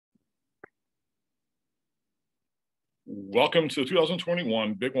Welcome to the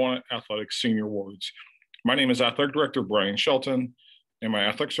 2021 Big One Athletics Senior Awards. My name is Athletic Director Brian Shelton, and my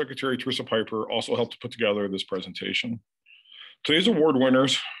Athletic Secretary Teresa Piper also helped to put together this presentation. Today's award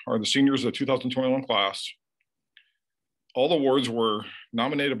winners are the seniors of the 2021 class. All the awards were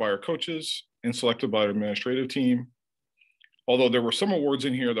nominated by our coaches and selected by our administrative team, although there were some awards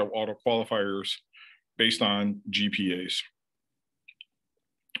in here that were auto qualifiers based on GPAs.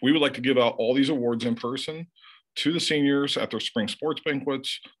 We would like to give out all these awards in person to the seniors at their spring sports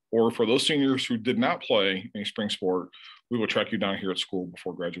banquets, or for those seniors who did not play any spring sport, we will track you down here at school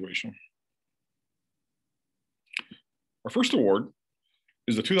before graduation. Our first award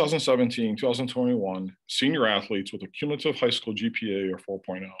is the 2017-2021 senior athletes with a cumulative high school GPA of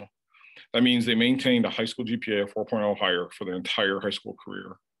 4.0. That means they maintained a high school GPA of 4.0 or higher for their entire high school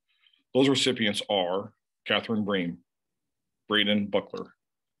career. Those recipients are Catherine Bream, Braden Buckler,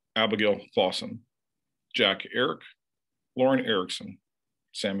 Abigail Clausen, Jack Eric, Lauren Erickson,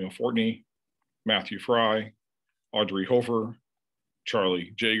 Samuel Fortney, Matthew Fry, Audrey Hofer,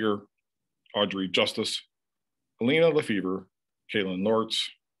 Charlie Jager, Audrey Justice, Alina Lefevre, Caitlin Lortz,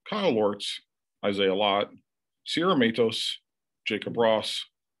 Kyle Lortz, Isaiah Lott, Sierra Matos, Jacob Ross,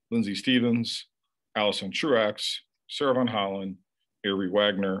 Lindsay Stevens, Allison Truax, Sarah Von Holland, Avery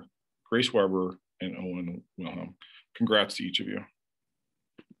Wagner, Grace Weber, and Owen Wilhelm. Congrats to each of you.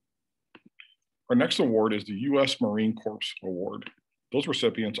 Our next award is the U.S. Marine Corps Award. Those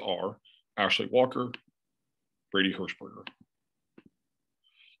recipients are Ashley Walker, Brady Hirschberger.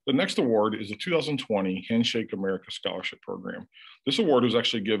 The next award is the 2020 Handshake America Scholarship Program. This award was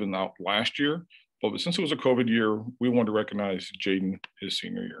actually given out last year, but since it was a COVID year, we wanted to recognize Jaden his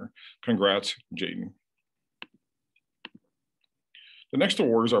senior year. Congrats, Jaden. The next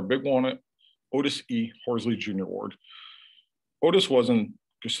award is our Big Walnut Otis E. Horsley Jr. Award. Otis was an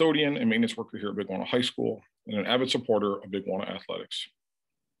custodian and maintenance worker here at Big Walnut High School and an avid supporter of Big Walnut athletics.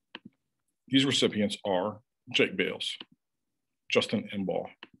 These recipients are Jake Bales, Justin Inball,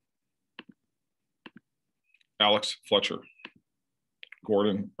 Alex Fletcher,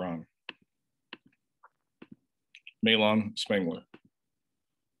 Gordon Brown, Malon Spangler,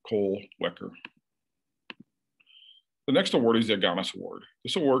 Cole Wecker. The next award is the Aganis Award.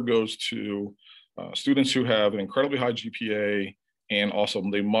 This award goes to students who have an incredibly high GPA, and also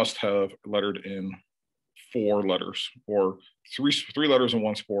they must have lettered in 4 letters, or three letters in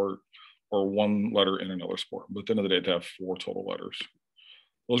one sport, or 1 letter in another sport. But at the end of the day, to have 4 total letters.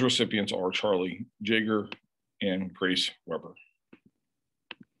 Those recipients are Charlie Jager and Grace Weber.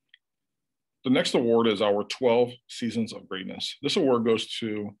 The next award is our 12 Seasons of Greatness. This award goes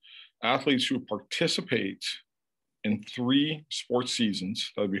to athletes who participate in 3 sports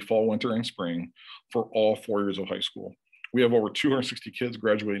seasons, that would be fall, winter, and spring, for all 4 years of high school. We have over 260 kids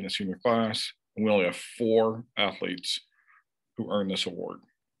graduating in the senior class, and we only have 4 athletes who earn this award.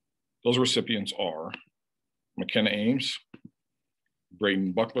 Those recipients are McKenna Ames,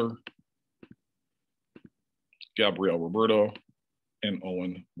 Braden Buckler, Gabrielle Roberto, and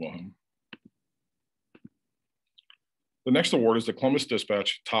Owen Wilhelm. The next award is the Columbus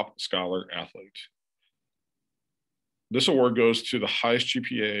Dispatch Top Scholar Athlete. This award goes to the highest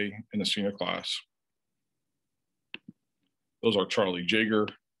GPA in the senior class. Those are Charlie Jager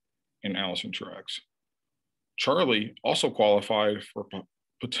and Allison Truax. Charlie also qualified for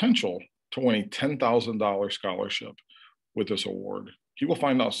potential to win a $10,000 scholarship with this award. He will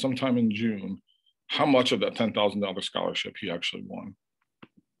find out sometime in June how much of that $10,000 scholarship he actually won.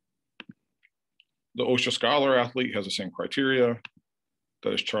 The OSHA Scholar Athlete has the same criteria.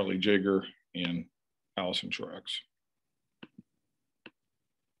 That is Charlie Jager and Allison Truax.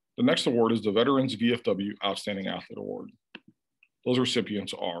 The next award is the Veterans VFW Outstanding Athlete Award. Those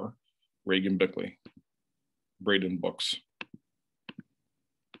recipients are Reagan Bickley, Braden Books,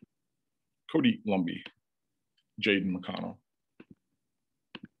 Cody Lumbie, Jaden McConnell.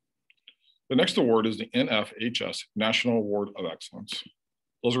 The next award is the NFHS National Award of Excellence.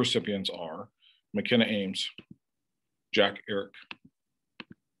 Those recipients are McKenna Ames, Jack Eric,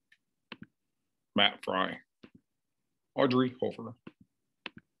 Matt Fry, Audrey Hofer,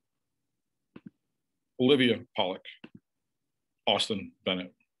 Olivia Pollock, Austin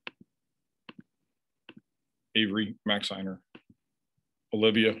Bennett, Avery Maxiner,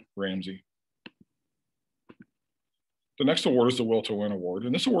 Olivia Ramsey. The next award is the Will to Win Award,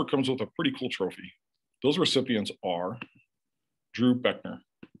 and this award comes with a pretty cool trophy. Those recipients are Drew Beckner,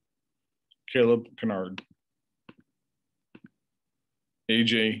 Caleb Kennard,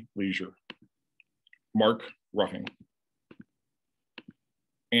 AJ Leisure, Mark Ruffing,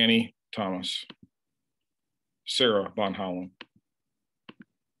 Annie Thomas, Sarah Von Holland,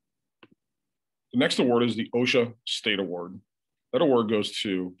 The next award is the OSHA State Award. That award goes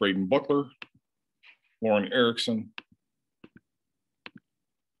to Braden Buckler, Lauren Erickson,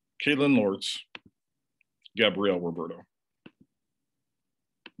 Caitlin Lortz, Gabrielle Roberto,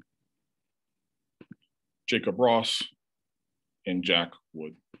 Jacob Ross, and Jack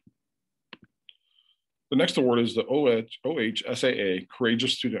Wood. The next award is the OHSAA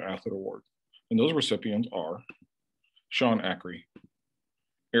Courageous Student Athlete Award. And those recipients are Sean Ackery,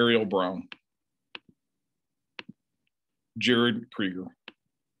 Ariel Brown, Jared Krieger,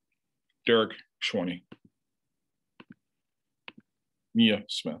 Derek Schwaney, Mia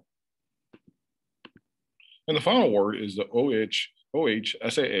Smith. And the final award is the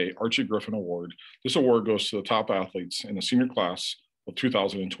OHSAA Archie Griffin Award. This award goes to the top athletes in the senior class of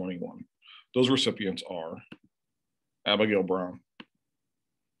 2021. Those recipients are Abigail Brown,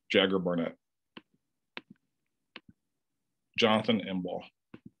 Jagger Barnett, Jonathan Embaugh,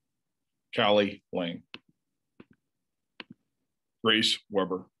 Callie Lane, Grace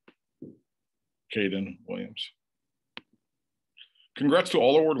Weber, Caden Williams. Congrats to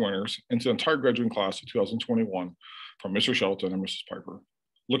all award winners and to the entire graduating class of 2021 from Mr. Shelton and Mrs. Piper.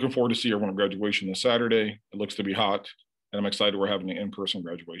 Looking forward to see everyone at graduation this Saturday. It looks to be hot, and I'm excited we're having an in-person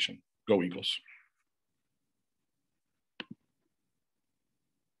graduation. Go Eagles.